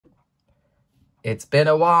It's been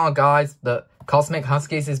a while, guys. The Cosmic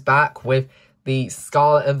Huskies is back with the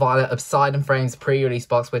Scarlet and Violet Obsidian Frames pre-release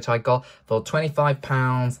box, which I got for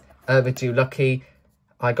 £25 overdue. Lucky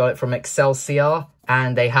I got it from Excelsior,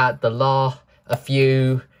 and they had a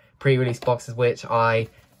few pre-release boxes which I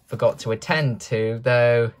forgot to attend to,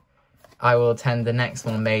 though I will attend the next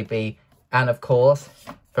one maybe. And of course,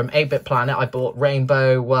 from 8-Bit Planet, I bought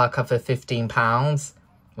Rainbow Worker for £15,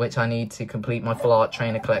 which I need to complete my full art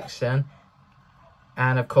trainer collection.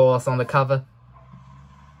 And of course, on the cover,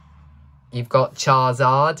 you've got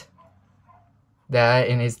Charizard there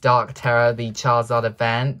in his Dark Terror, the Charizard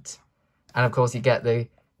event. And of course, you get the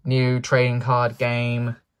new trading card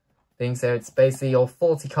game thing. So it's basically your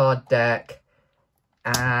 40 card deck,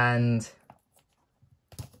 and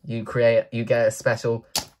you get a special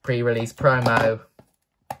pre-release promo.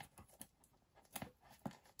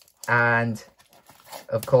 And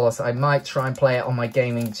of course, I might try and play it on my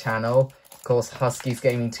gaming channel. Of course, Huskies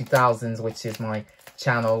Gaming 2000s, which is my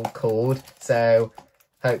channel called. So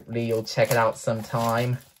hopefully you'll check it out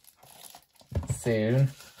sometime soon,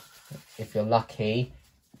 if you're lucky,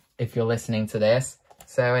 if you're listening to this.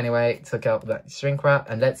 So anyway, took out that shrink wrap,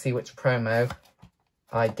 and let's see which promo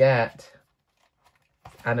I get.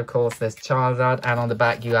 And of course, there's Charizard, and on the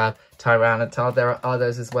back you have Tyranitar. There are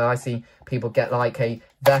others as well. I see people get like a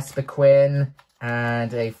Vespiquen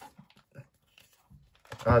and a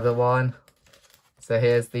other one. So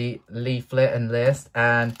here's the leaflet and list,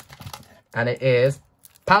 and it is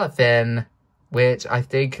Palafin, which I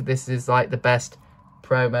think this is like the best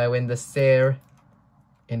promo in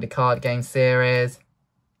the card game series.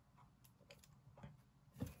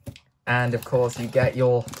 And of course, you get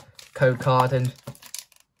your code card and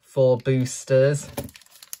 4 boosters.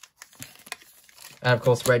 And of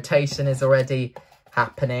course, rotation is already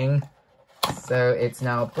happening. So it's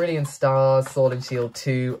now Brilliant Stars, Sword and Shield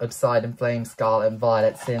 2, Obsidian Flame, Scarlet and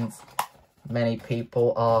Violet, since many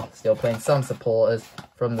people are still playing, some supporters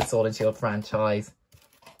from the Sword and Shield franchise.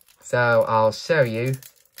 So I'll show you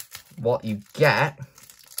what you get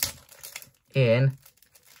in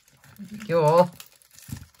your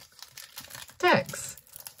decks.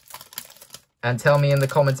 And tell me in the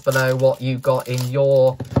comments below what you got in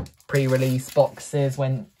your pre-release boxes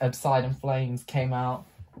when Obsidian Flames came out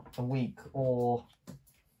a week or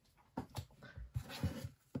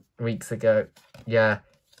weeks ago. Yeah,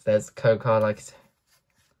 there's Coca, like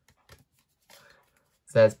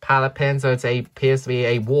there's Palapin, so it appears to be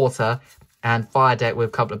a water and fire deck with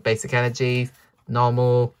a couple of basic energies,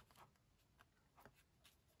 normal,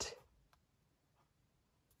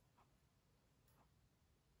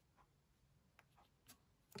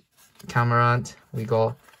 Camarant, we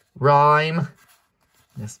got Rhyme,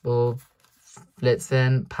 Nespel,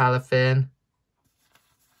 Blitzen, Palafin,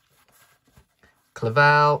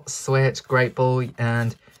 Clavel, Switch, Great Ball,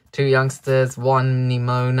 and 2 youngsters, 1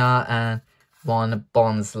 Nimona and 1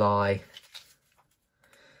 Bonsly.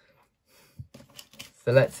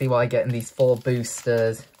 So let's see what I get in these 4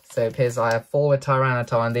 boosters. So it appears I have 4 with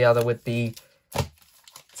Tyranitar and the other with the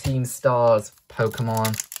Team Stars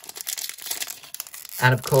Pokemon.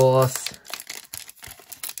 And of course,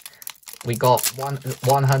 we got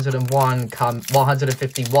 151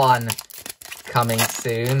 coming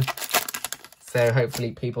soon. So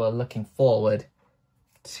hopefully people are looking forward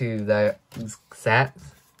to those sets.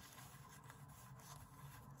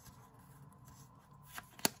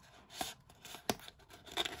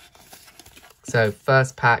 So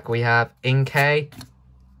first pack we have Inkay,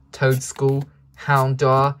 Toadstool,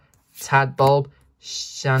 Houndour, Tadbulb,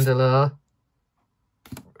 Chandelure.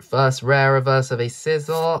 First rare reverse of a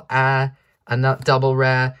Sizzle, a double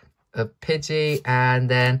rare of Pidgey, and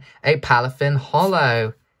then a Palafin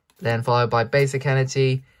Hollow. Then followed by Basic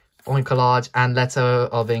Energy, Oinkolage, and Letter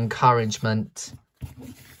of Encouragement.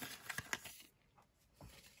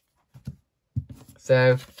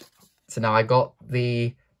 So now I got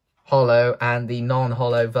the Hollow and the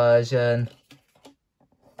non-Hollow version,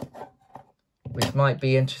 which might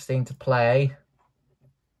be interesting to play.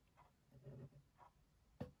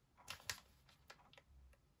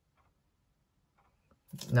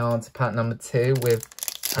 Now on to pack number 2 with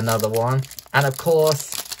another one. And of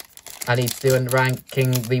course, I need to do a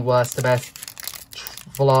ranking the worst to best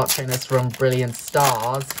full art trainers from Brilliant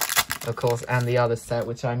Stars, of course, and the other set,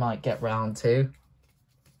 which I might get round to.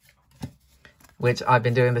 Which I've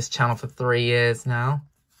been doing this channel for 3 years now.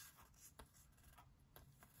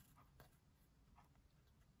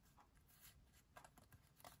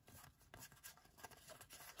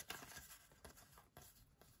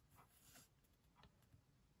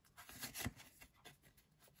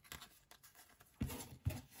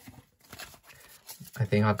 I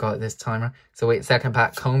think I got it this time around. So wait, second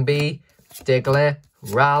pack, Combi, Diglett,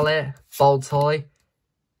 Rowlet, Boltoy,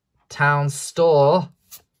 Town Store,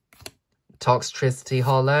 Toxtricity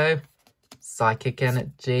Hollow, Psychic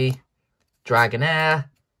Energy, Dragonair,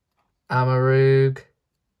 Amarug,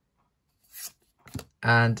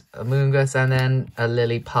 and Amoonguss, and then a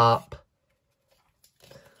Lillipup.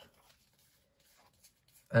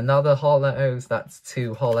 Another hollows, that's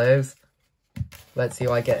 2 hollows. Let's see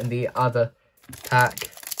what I get in the other pack.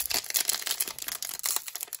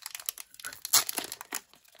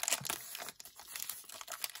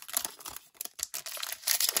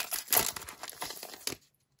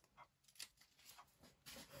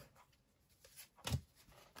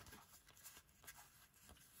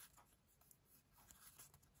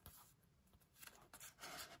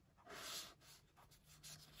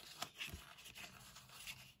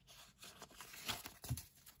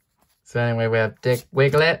 So anyway, we have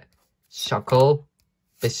Wiglet, Shuckle,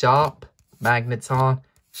 Bishop, Magneton,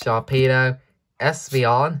 Sharpedo,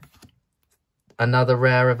 Espeon, another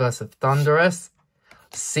rare reverse of Thundurus,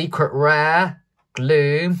 secret rare,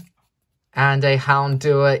 Gloom, and a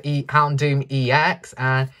Houndoom EX,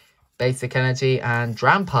 and Basic Energy, and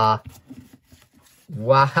Drampa.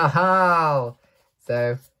 Wow!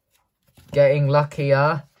 So, getting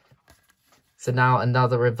luckier. So now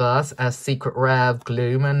another reverse, a secret rare of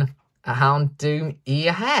Gloom, and a Houndoom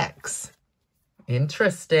EX.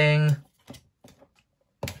 Interesting.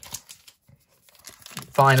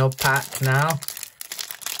 Final pack now.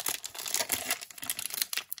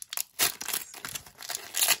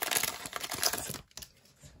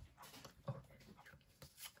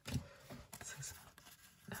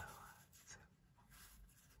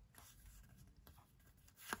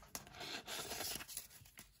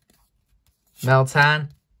 Meltan,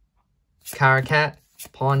 Caracat,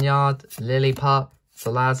 Ponyard, Lillipup,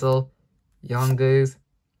 Salazzle, Yungoos,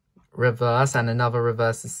 reverse, and another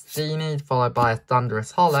reverse is Steenie, followed by a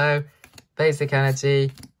Thundurus Hollow, Basic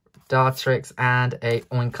Energy, Dartrix, and a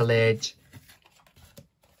Oinkology.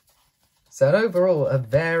 So overall, a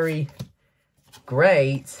very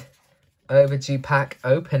great overdue pack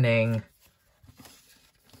opening.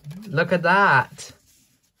 Look at that.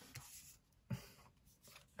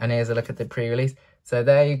 And here's a look at the pre-release. So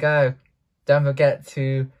there you go. Don't forget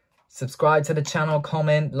to subscribe to the channel,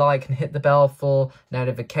 comment, like, and hit the bell for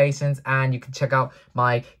notifications. And you can check out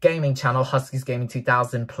my gaming channel, Huskies Gaming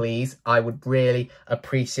 2000, please. I would really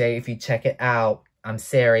appreciate if you check it out. I'm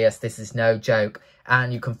serious. This is no joke.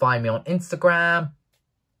 And you can find me on Instagram.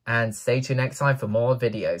 And stay tuned next time for more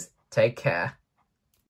videos. Take care.